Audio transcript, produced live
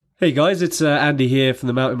Hey guys, it's Andy here from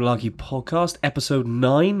the Mountain Malarkey podcast, episode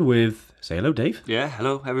 9 with... Say hello, Dave. Yeah,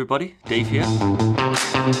 hello everybody. Dave here. How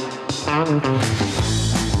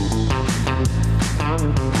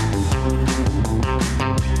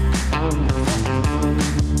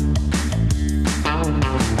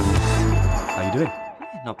you doing?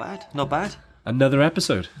 Not bad, not bad. Another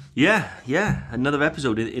episode. Yeah, another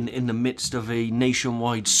episode in the midst of a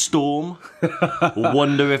nationwide storm.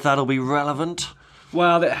 Wonder if that'll be relevant.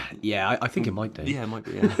 Well, I think it might, Dave. Yeah, it might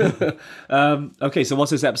be, yeah. Okay, so what's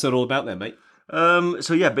this episode all about then, mate?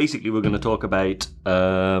 Basically we're going to talk about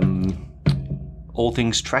all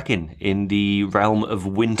things trekking in the realm of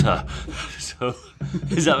winter. So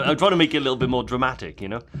I'm trying to make it a little bit more dramatic, you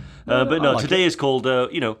know? Today is called,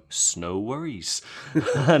 Snow Worries.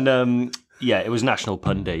 And... it was National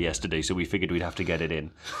Pun Day yesterday, so we figured we'd have to get it in.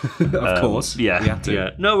 Of course. Yeah, we have to. Yeah.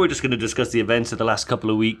 No, we're just going to discuss the events of the last couple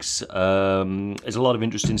of weeks. There's a lot of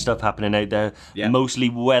interesting stuff happening out there, mostly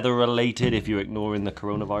weather-related, if you're ignoring the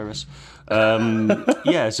coronavirus.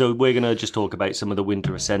 So we're going to just talk about some of the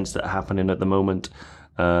winter ascents that are happening at the moment.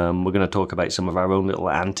 We're going to talk about some of our own little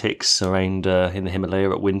antics around in the Himalaya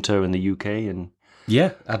at winter in the UK. And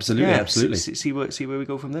yeah, absolutely. See where we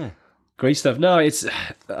go from there. Great stuff. No, I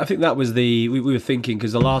think that was we were thinking,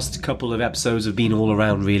 because the last couple of episodes have been all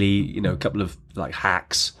around really, a couple of like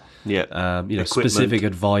hacks. Yeah. Specific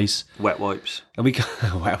advice. Wet wipes. And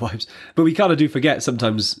wet wipes. But we kind of do forget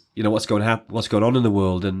sometimes, what's going on in the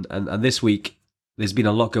world. And this week, there's been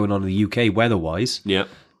a lot going on in the UK weather-wise. Yeah.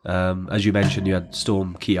 As you mentioned, you had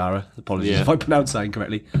Storm Kiara. Apologies if I pronounced that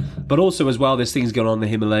incorrectly. But also as well, there's things going on in the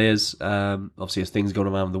Himalayas. Obviously, there's things going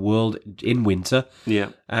around the world in winter. Yeah.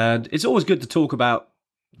 And it's always good to talk about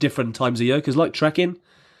different times of year, because like trekking,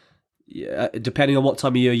 depending on what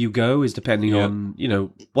time of year you go is depending on,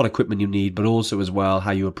 what equipment you need, but also as well how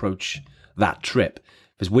you approach that trip.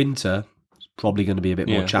 If it's winter, it's probably going to be a bit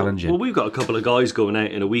more challenging. Well, we've got a couple of guys going out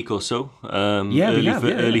in a week or so.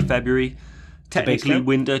 Early February. Technically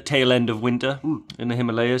winter, tail end of winter in the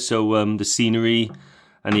Himalayas. So the scenery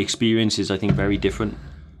and the experience is, I think, very different.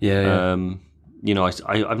 Yeah.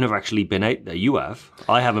 I've never actually been out there. You have.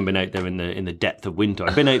 I haven't been out there in the depth of winter.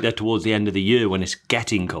 I've been out there towards the end of the year when it's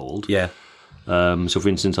getting cold. Yeah. So, for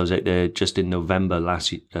instance, I was out there just in November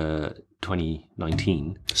last year,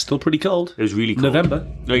 2019. Still pretty cold. It was really cold. November.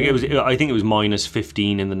 It was. I think it was minus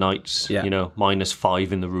 15 in the nights. Yeah. Minus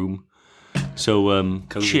 5 in the room. So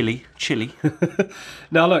chilly.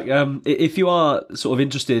 Now look, if you are sort of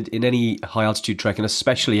interested in any high altitude trekking,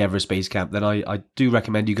 especially Everest Base Camp, then I do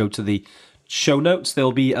recommend you go to the show notes.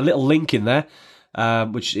 There'll be a little link in there,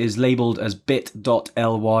 which is labelled as bit.ly/Everest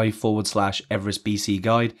BC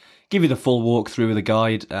guide. Give you the full walkthrough of the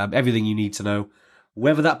guide, everything you need to know,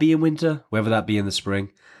 whether that be in winter, whether that be in the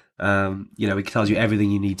spring. It tells you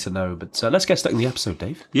everything you need to know. But let's get stuck in the episode,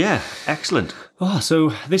 Dave. Yeah, excellent.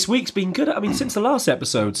 So this week's been good. I mean, since the last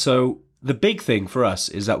episode. So the big thing for us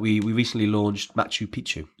is that we recently launched Machu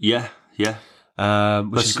Picchu. Yeah.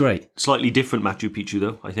 Which is great. Slightly different Machu Picchu,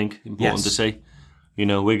 though, I think. Important to say.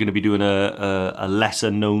 We're going to be doing a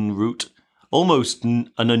lesser known route. Almost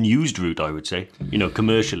an unused route, I would say.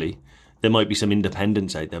 Commercially. There might be some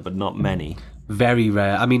independents out there, but not many. Very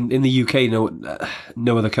rare. I mean, in the UK,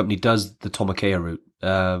 no other company does the Tomokawa route,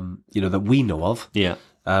 that we know of. Yeah.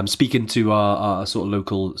 Speaking to our sort of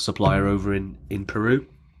local supplier over in Peru,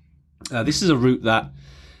 this is a route that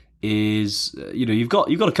is, you've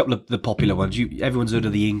got a couple of the popular ones. Everyone's heard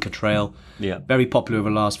of the Inca Trail. Yeah. Very popular over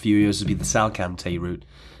the last few years has been the Salkantay route.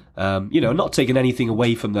 Not taking anything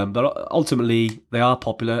away from them, but ultimately they are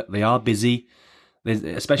popular. They are busy.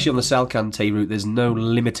 Especially on the Salkantay route, there's no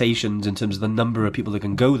limitations in terms of the number of people that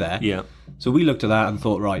can go there. Yeah. So we looked at that and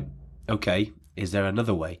thought, right, okay, is there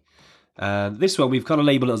another way? This one we've kind of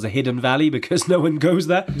labelled it as a hidden valley because no one goes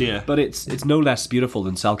there. Yeah. But it's no less beautiful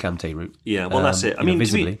than Salkantay route. Yeah, well, that's it. I mean,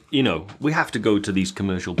 visibly. We have to go to these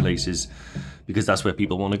commercial places because that's where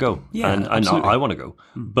people want to go. Yeah, and I want to go.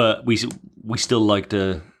 But we still like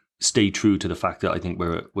to stay true to the fact that I think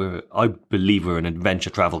I believe we're an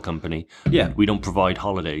adventure travel company. Yeah. We don't provide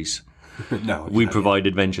holidays. No. Exactly. We provide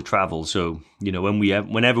adventure travel. So,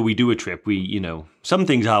 whenever we do a trip, some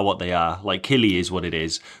things are what they are. Like Kili is what it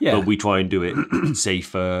is. Yeah. But we try and do it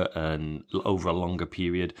safer and over a longer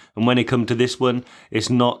period. And when it comes to this one,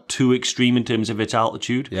 it's not too extreme in terms of its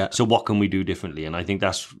altitude. Yeah. So what can we do differently? And I think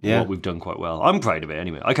that's what we've done quite well. I'm proud of it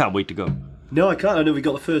anyway. I can't wait to go. No, I can't. I know we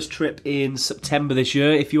got the first trip in September this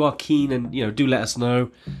year. If you are keen and, do let us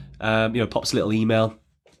know. Pop us a little email.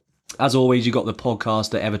 As always, you got the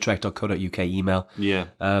podcast at evertrek.co.uk email. Yeah.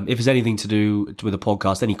 If there's anything to do with the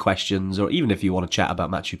podcast, any questions, or even if you want to chat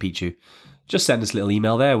about Machu Picchu, just send us a little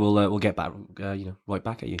email there. We'll get back, right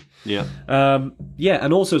back at you. Yeah.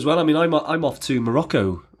 And also as well, I mean, I'm off to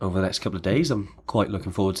Morocco over the next couple of days. I'm quite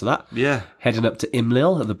looking forward to that. Yeah. Heading up to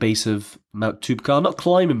Imlil at the base of Mount Toubkal. Not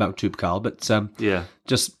climbing Mount Toubkal, but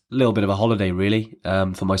just a little bit of a holiday, really,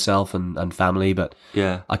 for myself and family. But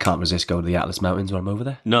yeah, I can't resist going to the Atlas Mountains when I'm over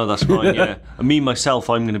there. No, that's fine, yeah. And me, myself,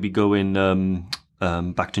 I'm going to be going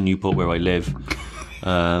back to Newport where I live.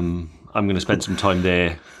 I'm going to spend some time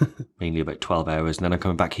there, mainly about 12 hours, and then I'm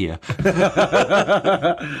coming back here.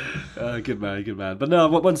 Good man. But no,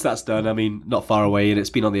 once that's done, I mean, not far away, and it's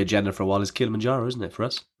been on the agenda for a while, is Kilimanjaro, isn't it, for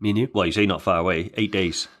us? Me and you? Well, you say not far away. 8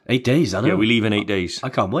 days. 8 days, I know. Yeah, we leave in 8 days. I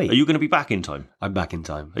can't wait. Are you going to be back in time? I'm back in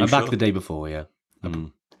time. you I'm back sure? the day before, yeah.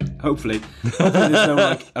 Hopefully there's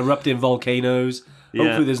no erupting volcanoes. Yeah.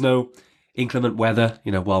 Hopefully there's no inclement weather,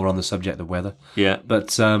 while we're on the subject of weather. Yeah.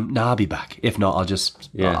 But I'll be back. If not, I'll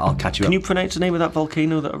catch you up. Can you pronounce the name of that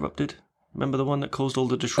volcano that erupted? Remember the one that caused all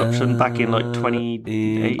the disruption back in 28?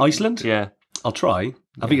 In Iceland? Yeah. I'll try.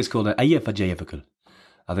 I think it's called Eyjafjallajökull.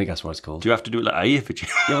 I think that's what it's called. Do you have to do it like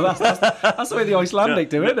Eyjafjallajökull? Yeah, well, that's the way the Icelandic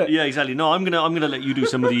do it, isn't it? Yeah, exactly. No, I'm gonna let you do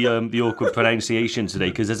some of the awkward pronunciations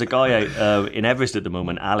today, because there's a guy out in Everest at the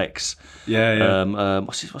moment, Alex. Yeah.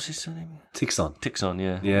 What's his surname? Tixon,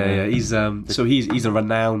 yeah. Yeah. He's he's a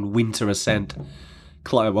renowned winter ascent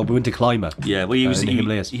winter climber. Yeah, well, in the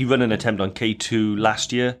Himalayas. He ran an attempt on K2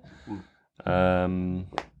 last year, and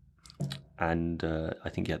I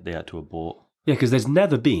think they had to abort. Yeah, because there's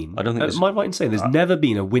never been. I don't think. Am I right in saying there's never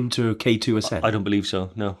been a winter K2 ascent? I don't believe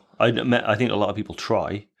so. No, I think a lot of people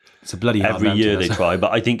try. It's a bloody hard every year mountain, they try,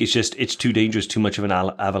 but I think it's too dangerous, too much of an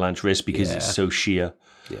avalanche risk because it's so sheer.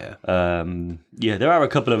 Yeah. There are a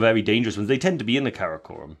couple of very dangerous ones. They tend to be in the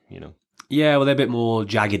Karakoram, Yeah, well, they're a bit more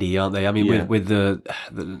jaggedy, aren't they? I mean, with the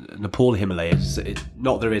Nepal Himalayas,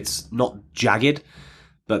 not that it's not jagged,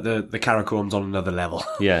 but the Karakoram's on another level.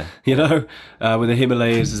 Yeah. With the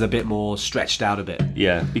Himalayas is a bit more stretched out a bit.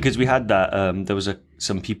 Yeah, because we had that, there was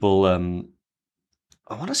some people,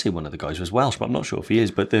 I want to say one of the guys was Welsh, but I'm not sure if he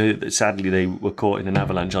is, but sadly they were caught in an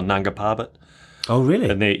avalanche on Nanga Parbat. Oh, really?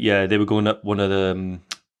 And they were going up one of the,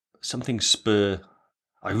 something spur.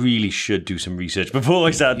 I really should do some research before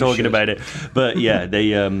I start talking about it. But yeah,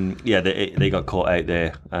 they got caught out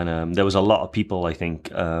there, and there was a lot of people, I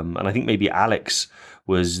think, and I think maybe Alex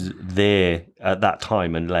was there at that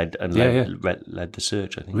time and led the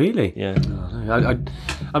search, I think. Really? Yeah.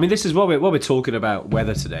 I mean, this is what we're talking about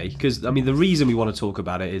weather today, because I mean the reason we want to talk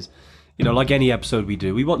about it is, like any episode we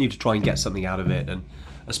do, we want you to try and get something out of it, and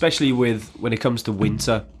especially when it comes to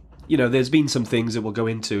winter, there's been some things that we'll go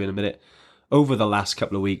into in a minute over the last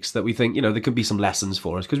couple of weeks that we think, there could be some lessons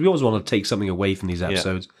for us, because we always want to take something away from these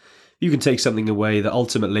episodes. You can take something away that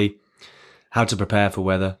ultimately how to prepare for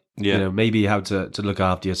weather, maybe how to look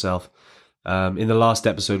after yourself. In the last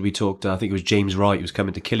episode we talked, I think it was James Wright who was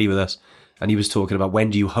coming to Killy with us, and he was talking about when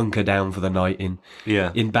do you hunker down for the night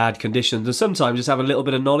in bad conditions, and sometimes just have a little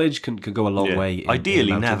bit of knowledge can go a long way.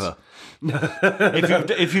 Ideally, never.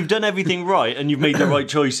 if you've done everything right and you've made the right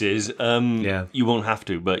choices, you won't have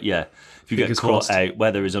to. But if you get caught out,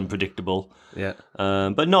 weather is unpredictable. Yeah.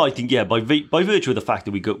 But no, I think by virtue of the fact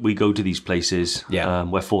that we go to these places,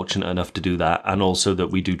 we're fortunate enough to do that, and also that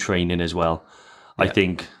we do training as well. I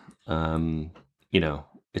think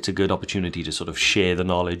it's a good opportunity to sort of share the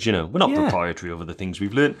knowledge. We're not proprietary over the things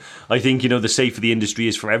we've learned. I think the safer the industry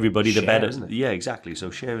is for everybody, the better. Isn't it? Yeah, exactly.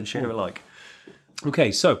 So share alike.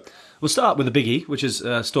 Okay, so we'll start with the biggie, which is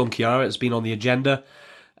Storm Ciara. It's been on the agenda,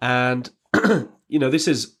 and this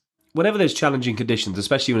is whenever there's challenging conditions,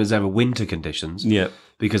 especially when there's ever winter conditions. Yeah,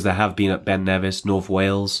 because there have been at Ben Nevis, North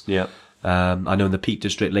Wales. Yeah, I know in the Peak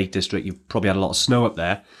District, Lake District, you've probably had a lot of snow up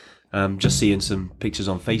there. Just seeing some pictures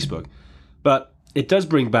on Facebook, but it does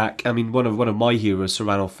bring back. I mean, one of my heroes, Sir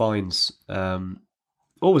Ranulph Fiennes,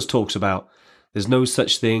 always talks about there's no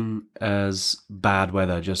such thing as bad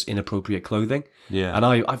weather, just inappropriate clothing. Yeah, and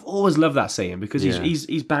I've always loved that saying because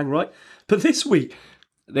he's bang right. But this week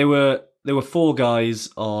there were 4 guys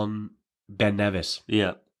on Ben Nevis.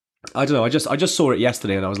 Yeah, I don't know. I just saw it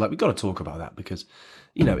yesterday and I was like, we've got to talk about that because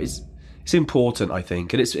it's important, I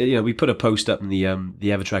think, and it's we put a post up in the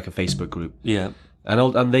Evertrekker Facebook group. Yeah.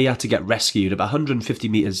 And they had to get rescued about 150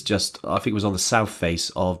 meters. Just I think it was on the south face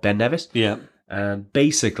of Ben Nevis. Yeah. And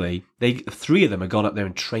basically, 3 of them had gone up there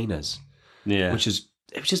in trainers. Yeah. Which is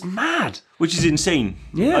mad. Which is insane.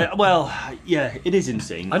 Yeah. It is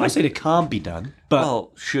insane. I'm not saying it can't be done,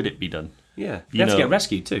 but should it be done? Yeah. You have to get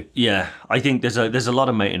rescued too. Yeah. I think there's a lot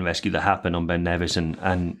of mountain rescue that happen on Ben Nevis and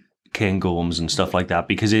Cairngorms and stuff like that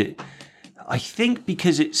because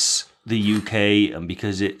it's the UK and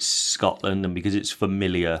because it's Scotland and because it's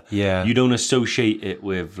familiar, Yeah. you don't associate it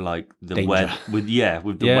with like the Danger. weather, with the Yeah,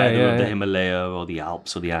 weather of the yeah. Himalaya or the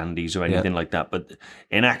Alps or the Andes or anything like that. But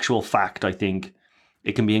in actual fact, I think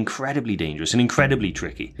it can be incredibly dangerous and incredibly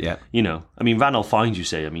tricky. Yeah. You know, I mean, Ranulph Fiennes, you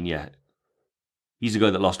say, I mean, yeah, he's the guy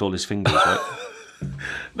that lost all his fingers, right?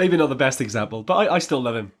 Maybe not the best example, but I still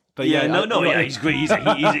love him. But Yeah, he's great. He's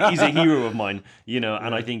a hero of mine, you know.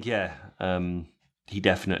 And I think, he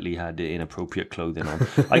definitely had inappropriate clothing on.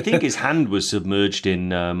 I think his hand was submerged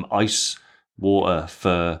in ice water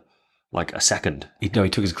for like a second. he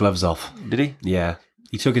took his gloves off. Did he? Yeah,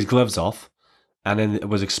 he took his gloves off, and then it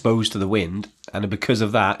was exposed to the wind, and because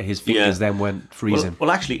of that, his fingers then went freezing. Well,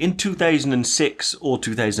 actually, in 2006 or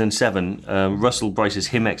 2007, Russell Bryce's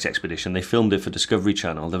Himex expedition, they filmed it for Discovery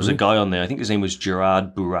Channel. There was a guy on there, I think his name was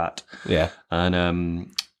Gerard Burat. Yeah.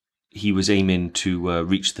 And he was aiming to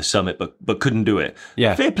reach the summit, but couldn't do it.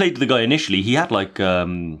 Yeah. Fair play to the guy initially. He had like, I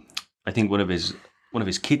think one of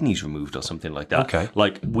his kidneys removed or something like that. Okay.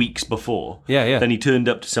 Like weeks before. Yeah. Then he turned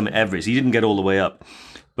up to Summit Everest. He didn't get all the way up.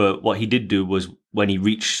 But what he did do was when he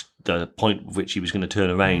reached the point of which he was going to turn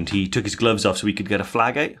around, he took his gloves off so he could get a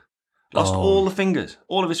flag out. Lost all of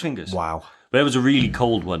his fingers. Wow. But it was a really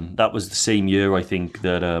cold one. That was the same year, I think,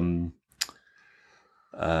 that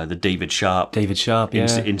the David Sharp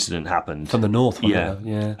incident happened. From the north. Yeah.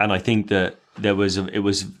 Yeah. And I think that it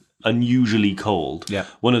was unusually cold. Yeah.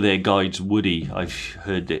 One of their guides, Woody, I've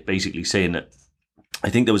heard it basically saying that I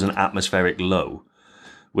think there was an atmospheric low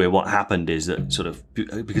where what happened is that sort of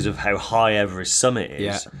because of how high Everest summit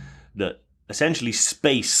is, that essentially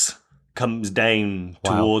space comes down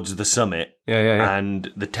towards the summit and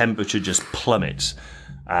the temperature just plummets.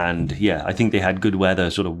 And I think they had good weather,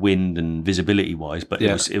 sort of wind and visibility wise, but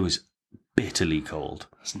it was bitterly cold.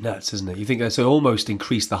 It's nuts, isn't it? You think so? Almost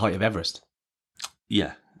increased the height of Everest.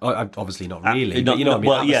 Yeah. Obviously not really. But you know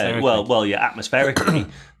what I mean? Atmospherically,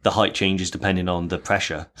 the height changes depending on the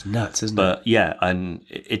pressure. It's nuts, isn't it? But and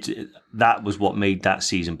that was what made that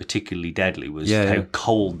season particularly deadly, was how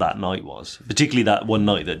cold that night was. Particularly that one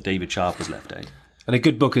night that David Sharp was left out. And a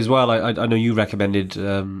good book as well. I know you recommended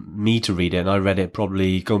me to read it, and I read it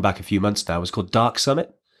probably going back a few months now. It was called Dark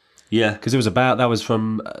Summit. Yeah. Because that was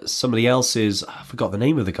from somebody else's, I forgot the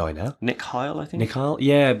name of the guy now. Nick Heil, I think. Nick Heil,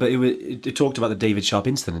 yeah, but it talked about the David Sharp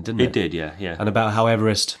incident, didn't it? It did, yeah. And about how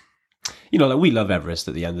Everest, we love Everest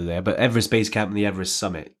at the end of the day, but Everest Base Camp and the Everest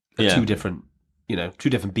Summit are two different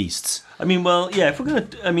beasts. I mean, if we're going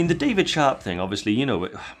to, the David Sharp thing, obviously,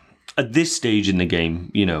 at this stage in the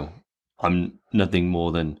game, I'm nothing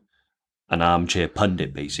more than an armchair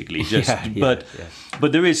pundit, basically. But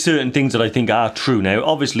there is certain things that I think are true. Now,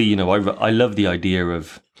 obviously, I love the idea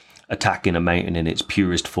of attacking a mountain in its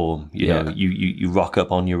purest form. You know, you rock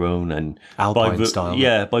up on your own, and Alpine style.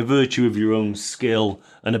 Yeah, by virtue of your own skill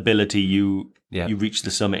and ability, you reach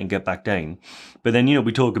the summit and get back down. But then,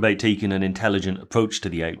 we talk about taking an intelligent approach to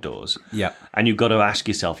the outdoors. Yeah. And you've got to ask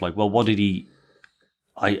yourself, like, well, what did he...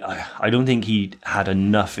 I don't think he had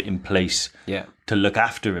enough in place to look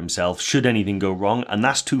after himself should anything go wrong, and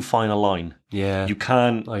that's too fine a line. Yeah, you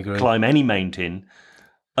can't climb any mountain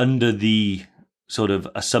under the sort of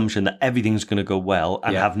assumption that everything's going to go well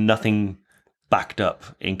and have nothing backed up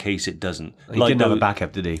in case it doesn't. He didn't have a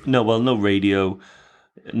backup, did he? No, no radio,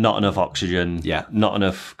 not enough oxygen, not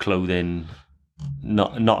enough clothing.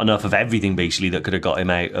 Not enough of everything, basically, that could have got him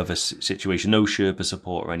out of a situation. No Sherpa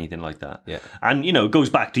support or anything like that. Yeah. And, it goes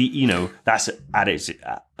back to, that's at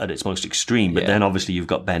its most extreme. But then, obviously, you've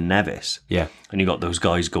got Ben Nevis. Yeah. And you've got those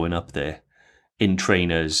guys going up there in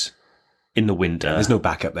trainers in the winter. There's no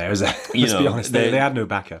backup there, is there? Let's be honest. They had no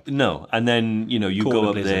backup. No. And then, you go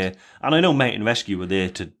up there. And I know Mountain Rescue were there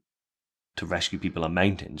to rescue people on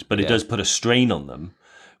mountains. But it does put a strain on them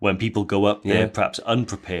when people go up there, perhaps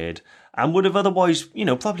unprepared, and would have otherwise,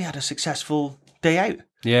 probably had a successful day out.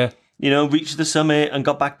 Yeah. Reached the summit and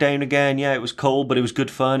got back down again. Yeah, it was cold, but it was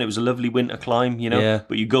good fun. It was a lovely winter climb, Yeah.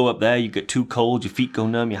 But you go up there, you get too cold, your feet go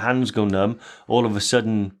numb, your hands go numb. All of a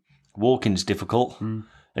sudden, walking's difficult, and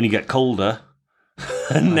you get colder.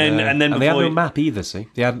 and then they had no map either, see?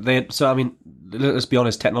 They had, so, let's be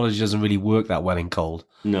honest, technology doesn't really work that well in cold.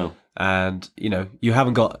 No. And, you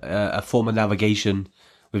haven't got a form of navigation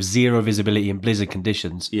with zero visibility in blizzard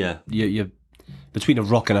conditions. Yeah. You're between a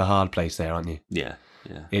rock and a hard place there, aren't you? Yeah.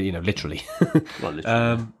 Literally. Well,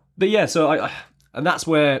 literally. But so and that's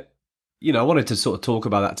where, I wanted to sort of talk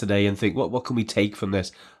about that today and think, what can we take from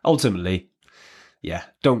this? Ultimately,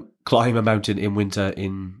 don't climb a mountain in winter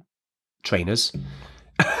in trainers.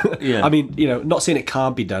 Yeah. Not saying it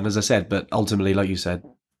can't be done, as I said, but ultimately, like you said,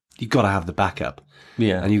 you've got to have the backup.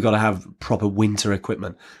 Yeah. And you've got to have proper winter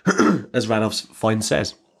equipment. As Ranulph's Find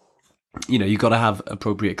says, you've got to have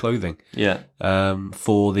appropriate clothing. Yeah.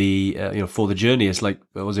 For the for the journey. It's like,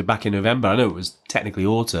 was it back in November? I know it was technically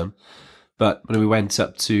autumn, but when we went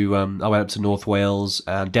up to I went up to North Wales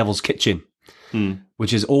and Devil's Kitchen,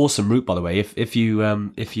 which is awesome route, by the way. If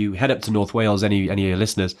you head up to North Wales, any of your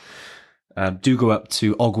listeners, do go up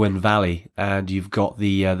to Ogwen Valley, and you've got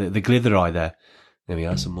the Glithereye there. There we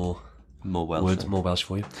are, some more Welsh. words, more Welsh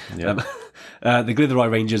for you. Yeah. The Glithereye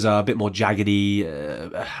ranges are a bit more jaggedy.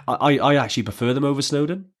 I actually prefer them over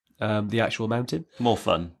Snowdon, the actual mountain. More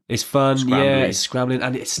fun. It's fun, Scrambly. yeah. It's scrambling,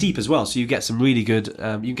 and it's steep as well. So you get some really good. You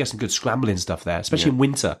can get some good scrambling stuff there, especially in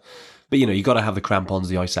winter. But you got to have the crampons,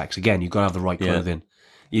 the ice axe. Again, you've got to have the right clothing.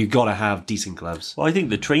 You've got to have decent gloves. Well, I think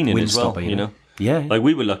the training as well. Windstopper, You know. Yeah. Like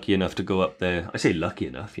we were lucky enough to go up there. I say lucky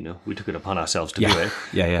enough, we took it upon ourselves to do it.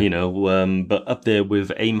 Yeah. But up there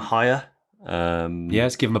with Aim Higher.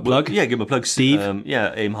 Let's give him a plug. Yeah, give him a plug. Steve.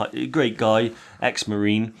 Aim Higher, great guy,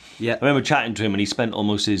 ex-Marine. Yeah. I remember chatting to him, and he spent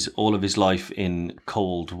almost all of his life in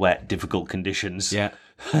cold, wet, difficult conditions. Yeah.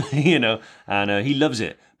 And he loves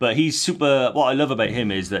it. But he's super. What I love about him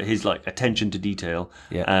is that his attention to detail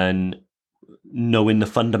and knowing the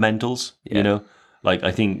fundamentals. Like,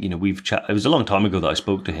 I think, we've chat. It was a long time ago that I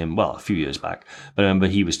spoke to him, well, a few years back. But I remember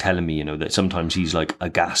he was telling me, that sometimes he's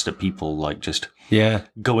aghast at people just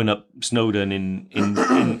going up Snowdon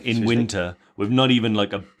in winter with not even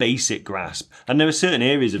a basic grasp. And there are certain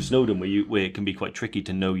areas of Snowdon where it can be quite tricky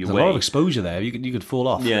to know your There's way. a lot of exposure there. You could fall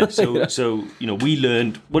off. Yeah. So we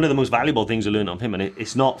learned one of the most valuable things I learned on him, and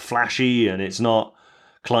it's not flashy and it's not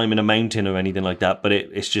climbing a mountain or anything like that, but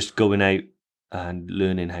it's just going out and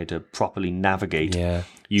learning how to properly navigate. Yeah.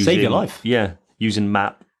 Save your life. Yeah. Using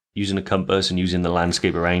map, using a compass, and using the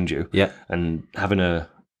landscape around you. Yeah. And having a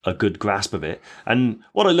good grasp of it. And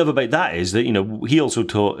what I love about that is that, he also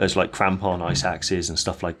taught us crampon ice axes and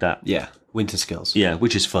stuff like that. Yeah. Winter skills. Yeah,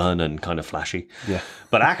 which is fun and kind of flashy. Yeah.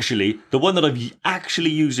 But actually, the one that I've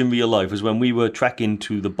actually used in real life was when we were trekking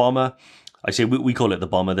to the bomber. I say we call it the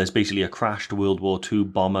bomber. There's basically a crashed World War II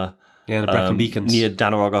bomber. Yeah, the Brecon Beacons. Near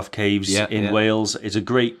Danorogoff Caves in Wales. It's a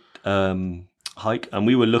great hike, and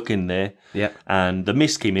we were looking there, and the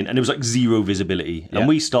mist came in, and it was zero visibility. And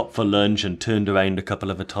we stopped for lunch and turned around a couple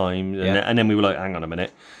of times, and then we were hang on a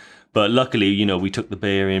minute. But luckily, we took the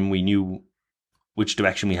bearing, we knew which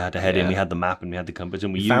direction we had to head in, we had the map and we had the compass,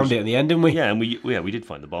 and we found it in the end, didn't we? Yeah, and we did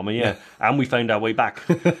find the bomber, and we found our way back.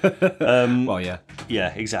 Well, yeah.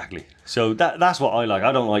 Yeah, exactly. So that's what I like.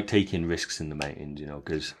 I don't like taking risks in the mountains,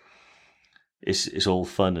 because it's all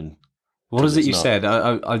fun. And what is it you said?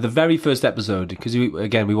 The very first episode, because we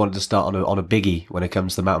wanted to start on a biggie when it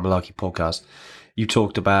comes to the Mountain Malarkey podcast. You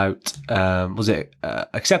talked about was it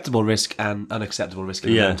acceptable risk and unacceptable risk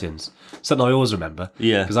in the mountains? Something I always remember.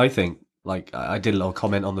 Yeah, because I think I did a little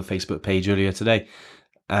comment on the Facebook page earlier today,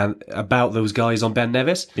 and about those guys on Ben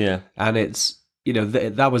Nevis. Yeah, and it's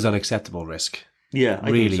that was unacceptable risk. Yeah,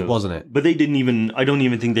 I really think so. Wasn't it? But they didn't even. I don't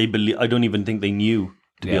even think they believe. I don't even think they knew.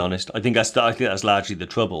 To be honest, I think that's largely the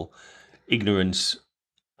trouble. Ignorance.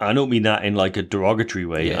 I don't mean that in a derogatory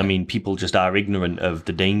way. Yeah. I mean people just are ignorant of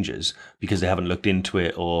the dangers because they haven't looked into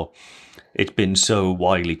it, or it's been so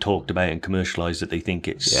widely talked about and commercialized that they think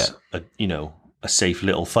it's a safe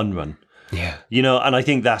little fun run. Yeah. And I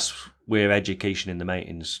think that's where education in the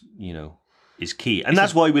mountains, is key. And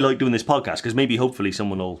that's why we like doing this podcast, because maybe hopefully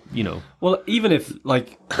someone will, Well, even if, I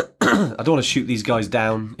don't want to shoot these guys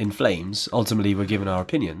down in flames, ultimately we're giving our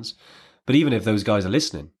opinions, but even if those guys are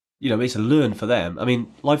listening, it's a learn for them. I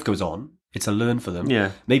mean, life goes on. It's a learn for them.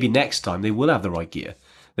 Yeah. Maybe next time they will have the right gear.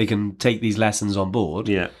 They can take these lessons on board.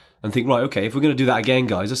 Yeah. And think, right, okay, if we're going to do that again,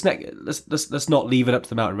 guys, let's not leave it up to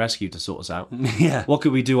the mountain rescue to sort us out. Yeah. What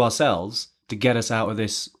could we do ourselves to get us out of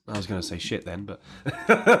this? I was going to say shit then, but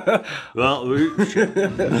well,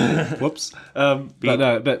 whoops.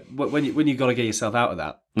 But when you got to get yourself out of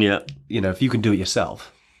that, if you can do it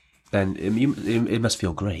yourself, then it must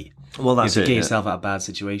feel great. Well, that's to get yourself out of bad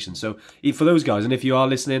situations. So for those guys, and if you are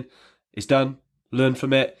listening, it's done. Learn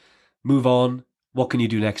from it. Move on. What can you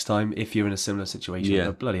do next time if you're in a similar situation? Yeah.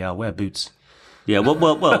 Oh, bloody hell, wear boots. Yeah,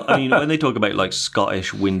 well. I mean, when they talk about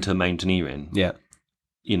Scottish winter mountaineering,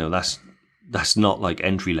 that's not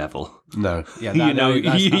entry level. No, yeah, that's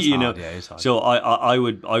hard. Yeah, it's hard. So I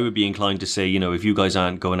would be inclined to say, if you guys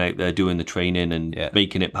aren't going out there doing the training and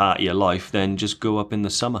making it part of your life, then just go up in the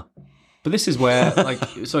summer. But this is where,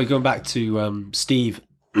 sorry, going back to Steve.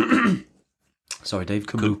 Sorry, Dave.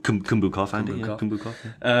 Kumbukov, Andy.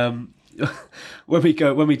 Kumbukov.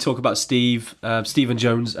 When we talk about Stephen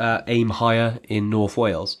Jones, Aim Higher in North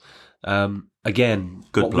Wales, again,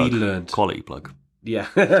 Good what plug. we learned. Quality plug. Yeah.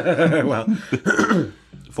 Well,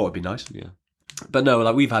 thought it'd be nice. Yeah. But no,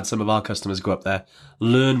 like we've had some of our customers go up there,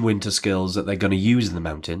 learn winter skills that they're going to use in the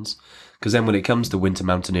mountains. Because then when it comes to winter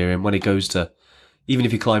mountaineering, when it goes to, even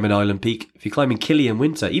if you climb an island peak, if you're climbing Killy in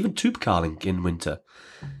winter, even Toubkal in winter,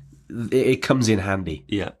 it comes in handy.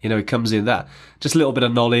 Yeah. It comes in that. Just a little bit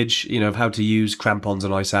of knowledge, of how to use crampons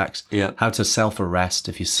and ice axe. Yeah. How to self-arrest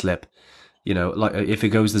if you slip. Like if it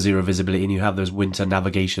goes to zero visibility and you have those winter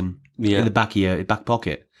navigation in the back of your back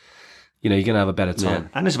pocket, you're going to have a better time. Yeah.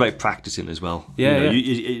 And it's about practicing as well. Yeah,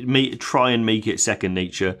 Try and make it second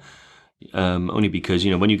nature. Only because,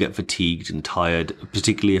 when you get fatigued and tired,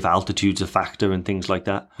 particularly if altitude's a factor and things like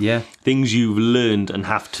that. Yeah. Things you've learned and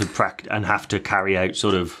have to have to carry out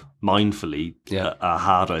sort of mindfully are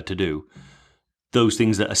harder to do. Those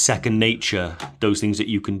things that are second nature, those things that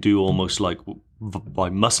you can do almost like by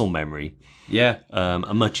muscle memory,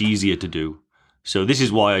 are much easier to do. So this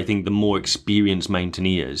is why I think the more experienced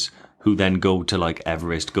mountaineers who then go to like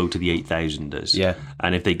Everest, go to the 8,000ers,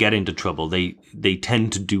 and if they get into trouble, they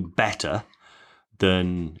tend to do better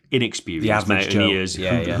than inexperienced mountaineers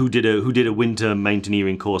who did a winter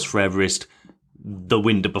mountaineering course for Everest the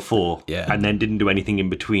winter before, and then didn't do anything in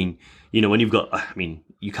between. When you've got,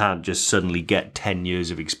 you can't just suddenly get 10 years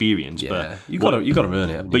of experience, but you got to earn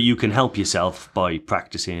it. But you can help yourself by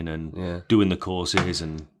practicing and doing the courses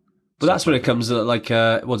and. But that's when it comes to like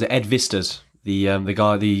was it Ed Vistas, the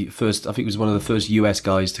guy, the first, I think he was one of the first US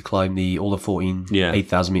guys to climb all the 14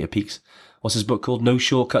 8,000 meter peaks. What's his book called? No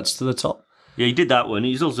Shortcuts to the Top. Yeah, he did that one.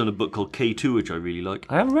 He's also in a book called K2, which I really like.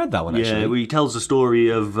 I haven't read that one actually. Yeah, where he tells the story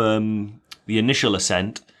of the initial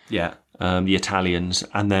ascent. Yeah. The Italians,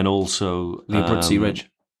 and then also the Abruzzi Ridge.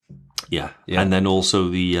 Yeah, and then also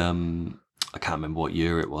the I can't remember what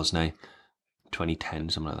year it was now. 2010,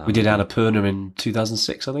 something like that. We did Annapurna in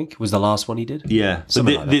 2006, I think. Was the last one he did? Yeah. So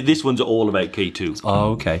this one's all about K2.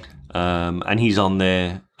 Oh, okay. And he's on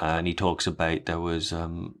there, and he talks about there was I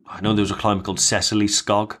know there was a climber called Cecily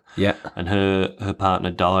Skog. Yeah. And her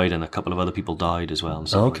partner died, and a couple of other people died as well. And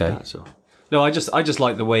stuff like that, so. No, I just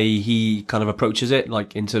like the way he kind of approaches it,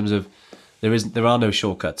 like in terms of there are no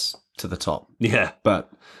shortcuts to the top. Yeah. But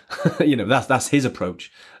that's his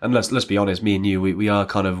approach. And let's be honest, me and you, we are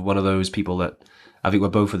kind of one of those people that I think we're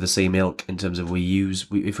both of the same ilk in terms of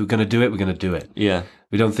if we're going to do it, we're going to do it. Yeah.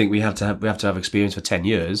 We don't think we have to have experience for 10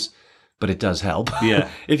 years, but it does help. Yeah.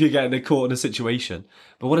 If you're getting caught in a situation.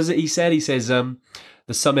 But what is it he said? He says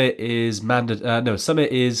the summit is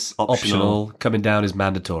summit is optional. Coming down is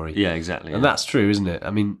mandatory. Yeah, exactly. And that's true, isn't it?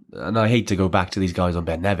 And I hate to go back to these guys on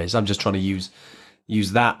Ben Nevis. I'm just trying to use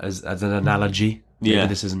that as an analogy. Maybe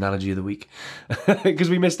this is analogy of the week because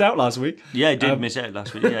we missed out last week. Yeah, I did miss out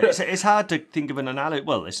last week. Yeah, it's hard to think of an analogy.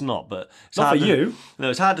 Well, it's not, but it's not hard for you.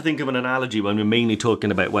 No, it's hard to think of an analogy when we're mainly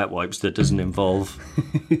talking about wet wipes that doesn't involve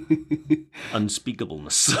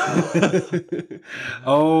unspeakableness.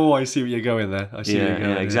 Oh, I see where you're going there.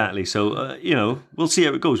 Yeah, exactly. So we'll see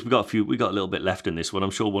how it goes. We got a little bit left in this one.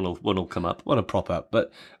 I'm sure one will come up. One will prop up.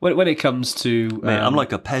 But when it comes to, mate, I'm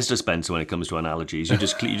like a Pez dispenser when it comes to analogies. You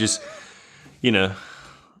just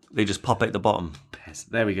they just pop out the bottom.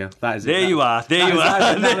 There we go. That is it. There you are.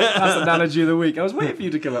 That's analogy of the week. I was waiting for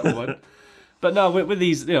you to come up with one. But no, with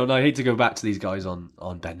these, I hate to go back to these guys on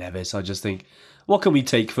Ben Nevis. I just think, what can we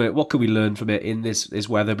take from it? What can we learn from it in this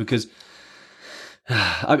weather? Because,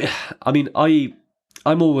 I'm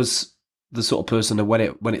always the sort of person that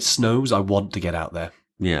when it snows, I want to get out there.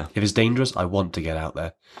 Yeah. If it's dangerous, I want to get out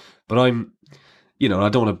there. But I don't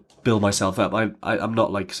want to build myself up. I'm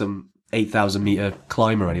not like some 8,000 meter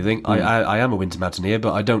climber or anything. I am a winter mountaineer,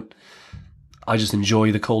 but I just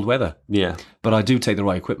enjoy the cold weather. Yeah. But I do take the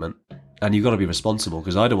right equipment, and you've got to be responsible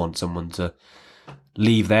because I don't want someone to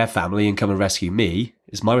leave their family and come and rescue me.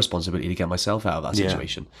 It's my responsibility to get myself out of that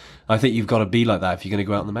situation. I think you've got to be like that if you're going to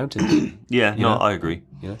go out in the mountains. Yeah, I agree.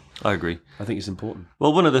 Yeah, I agree. I think it's important.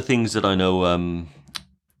 Well, one of the things that I know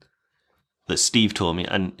that Steve taught me,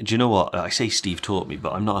 and do you know what? I say Steve taught me,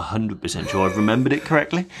 but I'm not 100% sure I've remembered it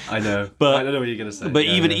correctly. I know, but I know what you're going to say. But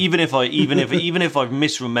even if I've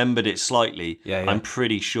misremembered it slightly, I'm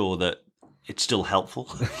pretty sure that it's still helpful.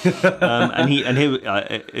 And here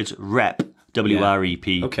it's REP,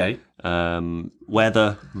 WREP. Okay.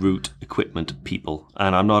 Weather, route, equipment, people,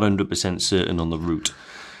 and I'm not 100% certain on the route.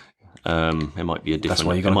 It might be a different. That's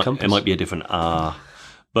why you got a compass. It might be a different R.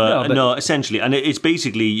 But no, essentially, and it's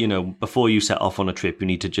basically, before you set off on a trip, you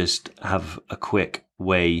need to just have a quick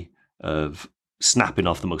way of snapping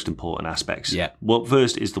off the most important aspects. Yeah. Well,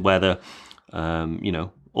 first is the weather.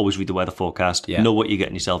 always read the weather forecast, Yeah. know what you're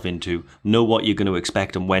getting yourself into, know what you're going to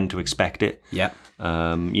expect and when to expect it. Yeah.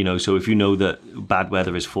 So if you know that bad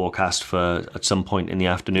weather is forecast for at some point in the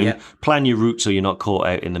afternoon, Yeah. plan your route so you're not caught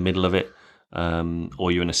out in the middle of it,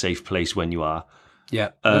 or you're in a safe place when you are.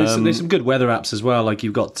 Yeah, there's some good weather apps as well. Like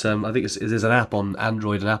you've got, I think there's an app on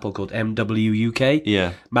Android and Apple called MWUK,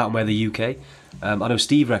 Yeah. Mountain Weather UK. I know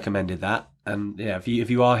Steve recommended that, and yeah, if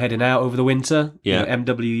you are heading out over the winter, Yeah.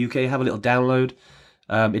 MWUK, have a little download.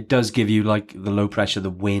 It does give you like the low pressure, the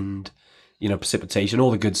wind, precipitation, all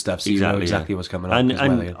the good stuff, so you know exactly what's coming up. And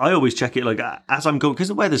I always check it like as I'm going, because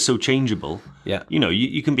the weather's so changeable. Yeah.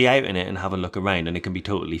 You can be out in it and have a look around, and it can be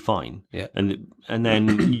totally fine. Yeah. And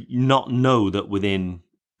then you not know that within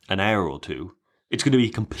an hour or two, it's going to be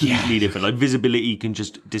completely different. Like visibility can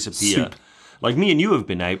just disappear. Soup. Like me and you have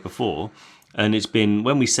been out before, and it's been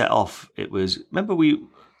when we set off. It was remember we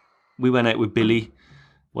went out with Billy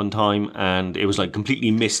one time, and it was like completely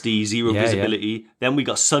misty, zero visibility. Then we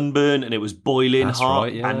got sunburn, and it was boiling hot.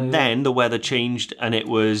 Right, and then the weather changed, and it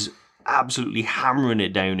was absolutely hammering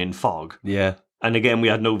it down in fog. Yeah. And again, we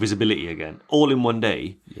had no visibility again, all in one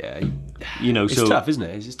day. Yeah. It's It's tough, isn't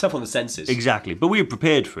it? It's tough on the senses. Exactly, but we were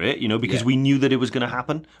prepared for it, because we knew that it was going to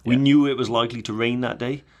happen. We knew it was likely to rain that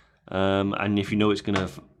day, and if you know it's going to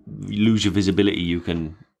lose your visibility, you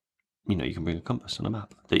can bring a compass and a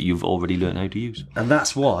map that you've already learned how to use. And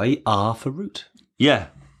that's why R for route. Yeah.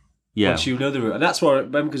 Once you know the route, and that's why I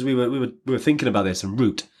remember, because we were thinking about this, and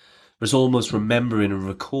route was almost remembering and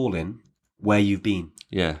recalling where you've been.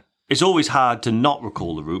 Yeah. It's always hard to not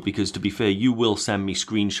recall the route because, to be fair, you will send me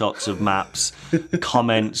screenshots of maps,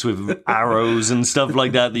 comments with arrows and stuff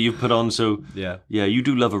like that you've put on. So, Yeah. you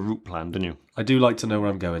do love a route plan, don't you? I do like to know where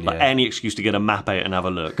I'm going. Like any excuse to get a map out and have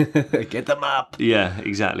a look. Get the map. Yeah,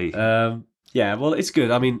 exactly. Well, it's good.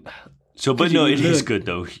 I mean, But no, it is good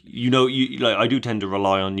though. I do tend to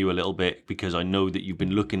rely on you a little bit because I know that you've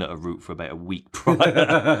been looking at a route for about a week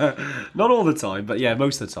prior. not all the time, but yeah,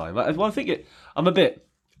 most of the time. I think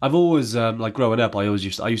I've always like growing up. I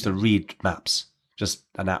used to read maps, just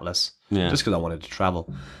an atlas, just because I wanted to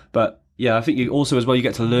travel. But yeah, I think you also as well you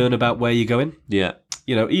get to learn about where you're going. Yeah,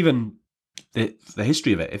 even the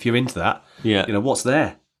history of it. If you're into that, what's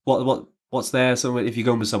there, what's there. So if you're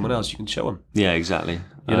going with someone else, you can show them. Yeah, exactly.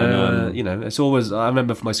 It's always. I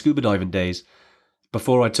remember from my scuba diving days.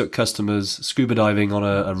 Before I took customers scuba diving on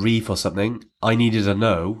a reef or something, I needed to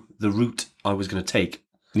know the route I was going to take.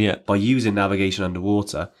 Yeah. By using navigation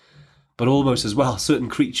underwater. But almost as well, certain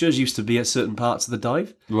creatures used to be at certain parts of the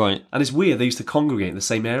dive. Right. And it's weird, they used to congregate in the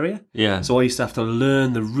same area. Yeah. So I used to have to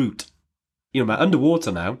learn the route.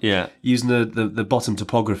 Underwater now. Yeah. Using the bottom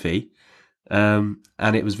topography. And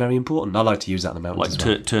it was very important. I like to use that in the mountains as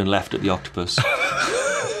well. Turn left at the octopus.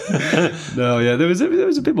 No, yeah, there was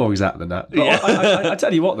a bit more exact than that. But I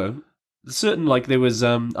tell you what, though. Certain, like, there was,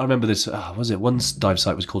 I remember this, one dive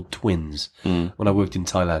site was called Twins when I worked in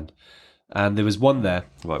Thailand. And there was one there.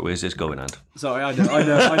 Right, where's this going, Ant? Sorry, I know.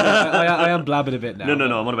 I am blabbing a bit now. No,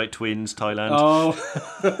 I'm on about Twins, Thailand. Oh.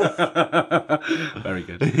 Very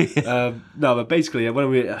good. No, but basically, when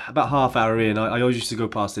we about half hour in, I always used to go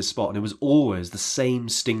past this spot, and it was always the same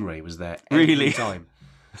stingray was there every time.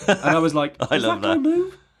 And I was like, I love that. Guy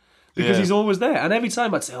move? Because he's always there. And every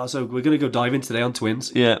time I'd say, so we're going to go diving today on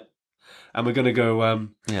Twins. Yeah. And we're going to go...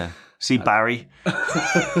 See Barry.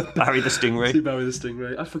 Barry the Stingray. See Barry the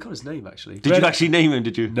Stingray. I forgot his name, actually. Did you actually name him,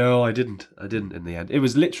 did you? No, I didn't. I didn't in the end. It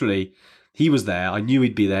was literally... He was there. I knew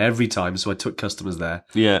he'd be there every time, so I took customers there.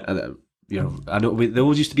 Yeah. And, there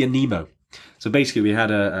always used to be a Nemo. So basically, we had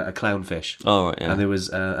a clownfish. Oh, right, yeah. And there was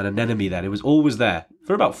an anemone there. It was always there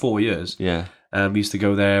for about 4 years. Yeah. We used to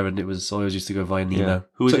go there, and I always used to go via Nemo. Yeah.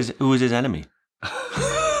 Who was his enemy?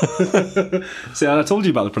 See, I told you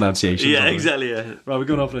about the pronunciation. Yeah, exactly. Yeah. Right, we're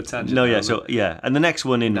going off on a tangent. No, yeah. So and the next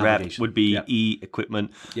one in rep would be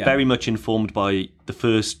E-equipment. Yeah. Very much informed by the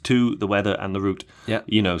first two, the weather and the route.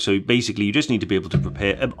 Yeah. So basically, you just need to be able to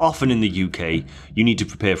prepare. Often in the UK, you need to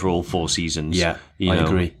prepare for all 4 seasons. Yeah, I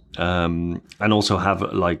agree. And also have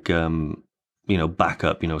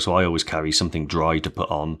backup. So I always carry something dry to put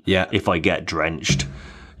on. Yeah. If I get drenched,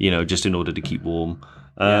 just in order to keep warm.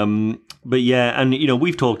 But yeah, and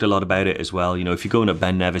we've talked a lot about it as well. If you're going to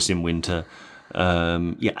Ben Nevis in winter,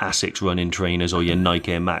 your Asics running trainers or your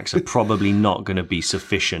Nike Air Max are probably not going to be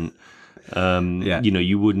sufficient.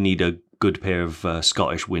 You would need a good pair of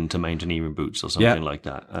Scottish winter mountaineering boots or something like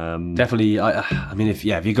that. Definitely. I mean, if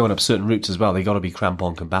you're going up certain routes as well, they got to be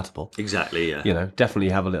crampon compatible. Exactly. Yeah. Definitely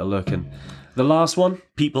have a little look. And the last one,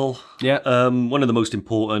 people. Yeah. One of the most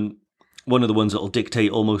important. one of the ones that will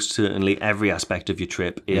dictate almost certainly every aspect of your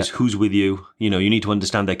trip is who's with you. You know, you need to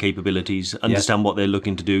understand their capabilities, understand what they're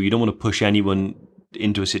looking to do. You don't want to push anyone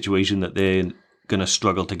into a situation that they're going to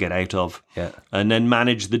struggle to get out of. Yeah. And then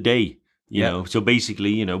manage the day, you know. So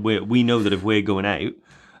basically, you know, we know that if we're going out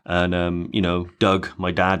and, you know, Doug, my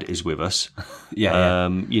dad, is with us, you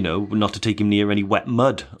know, not to take him near any wet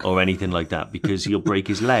mud or anything like that because he'll break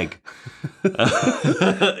his leg.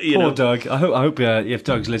 Poor Doug. I hope if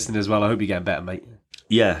Doug's listening as well, I hope you're getting better, mate.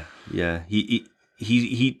 Yeah. He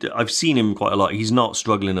I've seen him quite a lot. He's not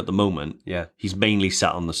struggling at the moment. Yeah. He's mainly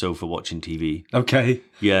sat on the sofa watching TV. Okay.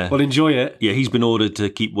 Yeah. Well, enjoy it. Yeah, he's been ordered to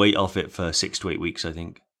keep weight off it for 6 to 8 weeks, I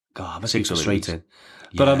think. God, that's frustrating.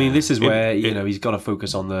 But I mean, this is where you know he's got to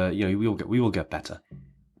focus on the. You know, we will get better.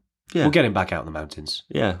 Yeah, we'll get him back out in the mountains.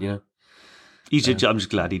 Yeah, you know. I'm just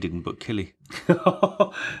glad he didn't book Killy.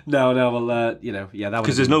 No. Well, you know, that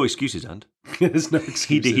because there's no excuses, and there's no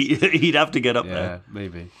excuses. He'd have to get up there. Yeah,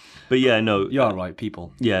 maybe. But yeah, no, you're right.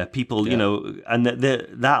 People. Yeah, people. You know, and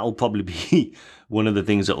that'll probably be one of the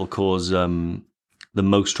things that will cause the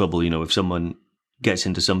most trouble. You know, if someone gets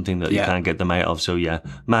into something that you can't get them out of. So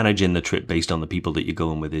managing the trip based on the people that you're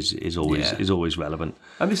going with is always relevant.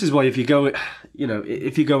 And this is why if you go, you know,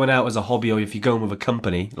 if you're going out as a hobby or if you're going with a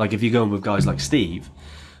company, like if you're going with guys like Steve,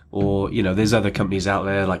 or you know, there's other companies out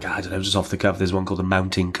there like I don't know, just off the cuff. There's one called the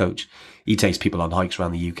Mountain Coach. He takes people on hikes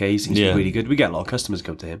around the UK. He seems to be really good. We get a lot of customers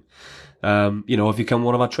come to him. You know, if you come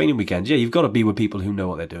one of our training weekends, you've got to be with people who know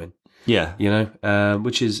what they're doing. Yeah, you know,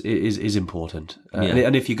 which is important.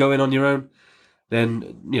 And if you go in on your own,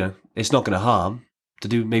 then, you know, it's not going to harm to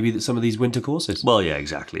do maybe some of these winter courses. Well, yeah,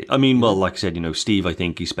 exactly. I mean, well, like I said, you know, Steve, I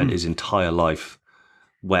think he spent his entire life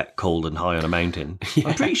wet, cold and high on a mountain.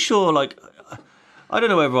 I'm pretty sure, like, I don't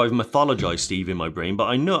know whether I've mythologized Steve in my brain, but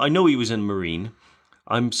I know he was in Marine.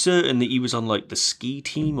 I'm certain that he was on, like, the ski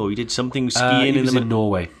team or he did something skiing. He was in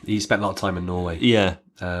Norway. He spent a lot of time in Norway. Yeah.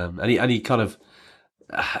 And he kind of...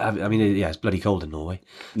 I mean, it's bloody cold in Norway.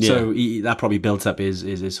 Yeah. So that probably built up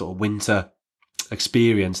his sort of winter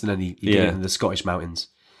experience, and then he did it in the Scottish mountains.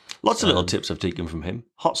 Lots of little tips I've taken from him.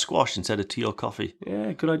 Hot squash instead of tea or coffee.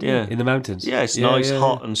 Yeah, good idea. In the mountains. Yeah, it's nice,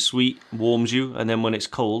 hot and sweet, warms you, and then when it's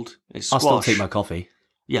cold, it's squash. I'll still take my coffee.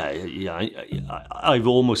 Yeah. I've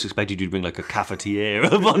almost expected you to bring like a cafetiere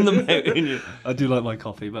up on the mountain. I do like my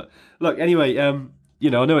coffee, but look, anyway, you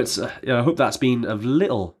know, I know it's. I hope that's been of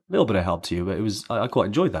little bit of help to you, but it was. I quite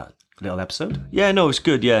enjoyed that little episode. Yeah, no, it's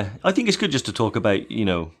good. Yeah, I think it's good just to talk about, you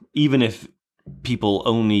know, even if people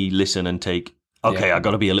only listen and take, okay, I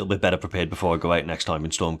got to be a little bit better prepared before I go out next time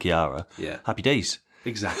in Storm Ciara. Yeah, happy days.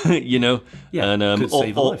 Exactly. You know, yeah, and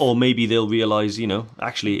or maybe they'll realize, you know,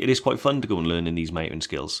 actually it is quite fun to go and learn in these mountain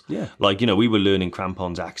skills. Yeah, like, you know, we were learning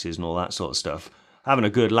crampons, axes, and all that sort of stuff, having a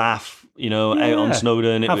good laugh, you know, out on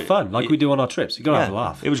Snowdon. Have fun, like we do on our trips. You got to have a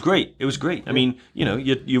laugh. It was great. I mean, you know,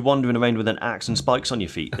 you're wandering around with an axe and spikes on your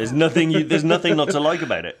feet. There's nothing not to like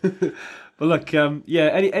about it. But look,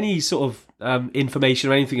 any sort of information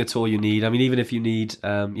or anything at all you need. I mean, even if you need,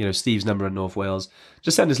 you know, Steve's number in North Wales,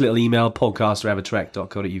 just send us a little email,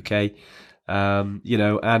 podcast@evertrek.co.uk. You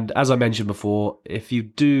know, and as I mentioned before, if you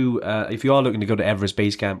are looking to go to Everest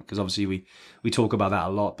Base Camp, because obviously we talk about that a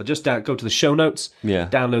lot, but just go to the show notes,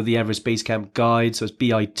 download the Everest Base Camp guide, so it's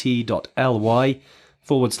bit.ly/Everest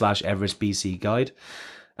BC guide,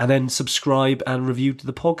 and then subscribe and review to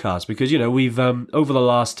the podcast, because, you know, we've over the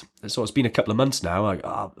last, so it's been a couple of months now,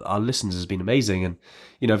 our listens has been amazing, and,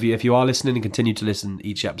 you know, if you are listening and continue to listen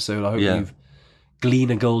each episode, I hope you've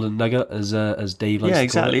glean a golden nugget, as Dave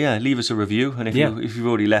likes to call it. Yeah, leave us a review, and if you've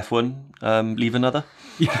already left one, leave another.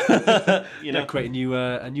 You know, create a new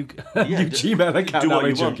Gmail account. Do what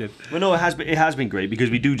you want. Well, no, it has been great, because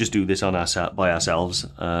we do just do this by ourselves.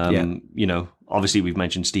 You know, obviously we've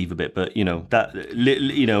mentioned Steve a bit, but you know that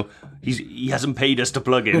he hasn't paid us to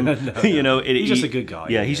plug in. No. You know, he's just a good guy.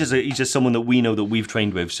 Yeah, he's just someone that we know that we've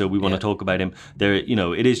trained with, so we want to talk about him. There, you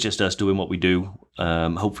know, it is just us doing what we do.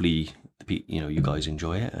 Hopefully, you know, you guys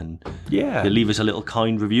enjoy it, and leave us a little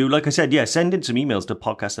kind review. Like I said, send in some emails to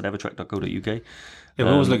podcast@evertrek.co.uk. Yeah,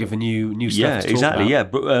 we're always looking for new stuff to talk about.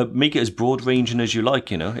 Yeah, make it as broad ranging as you like.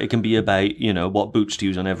 You know, it can be about, you know, what boots to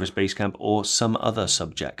use on Everest Base Camp or some other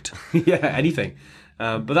subject. Anything.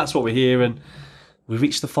 But that's what we're here, and we've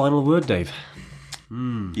reached the final word, Dave.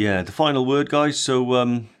 Yeah, the final word, guys.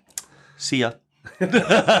 So, see ya.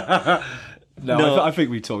 No, I think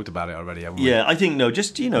we talked about it already, haven't we? Yeah, I think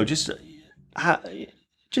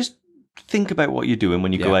just think about what you're doing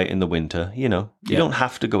when you go out in the winter. You know, you don't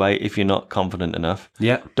have to go out if you're not confident enough.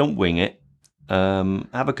 Yeah. Don't wing it.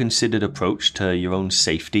 Have a considered approach to your own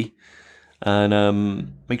safety,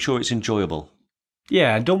 and make sure it's enjoyable.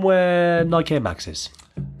 Yeah, and don't wear Nike Air Maxes.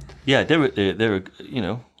 Yeah, they're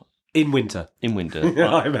In winter. in winter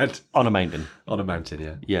I meant. on a mountain. On a mountain,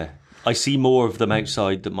 yeah. Yeah. I see more of them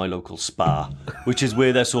outside than my local spa, which is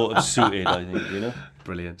where they're sort of suited, I think,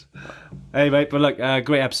 Brilliant. Hey, mate, but look,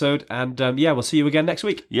 great episode, and we'll see you again next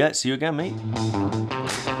week. Yeah, see you again, mate.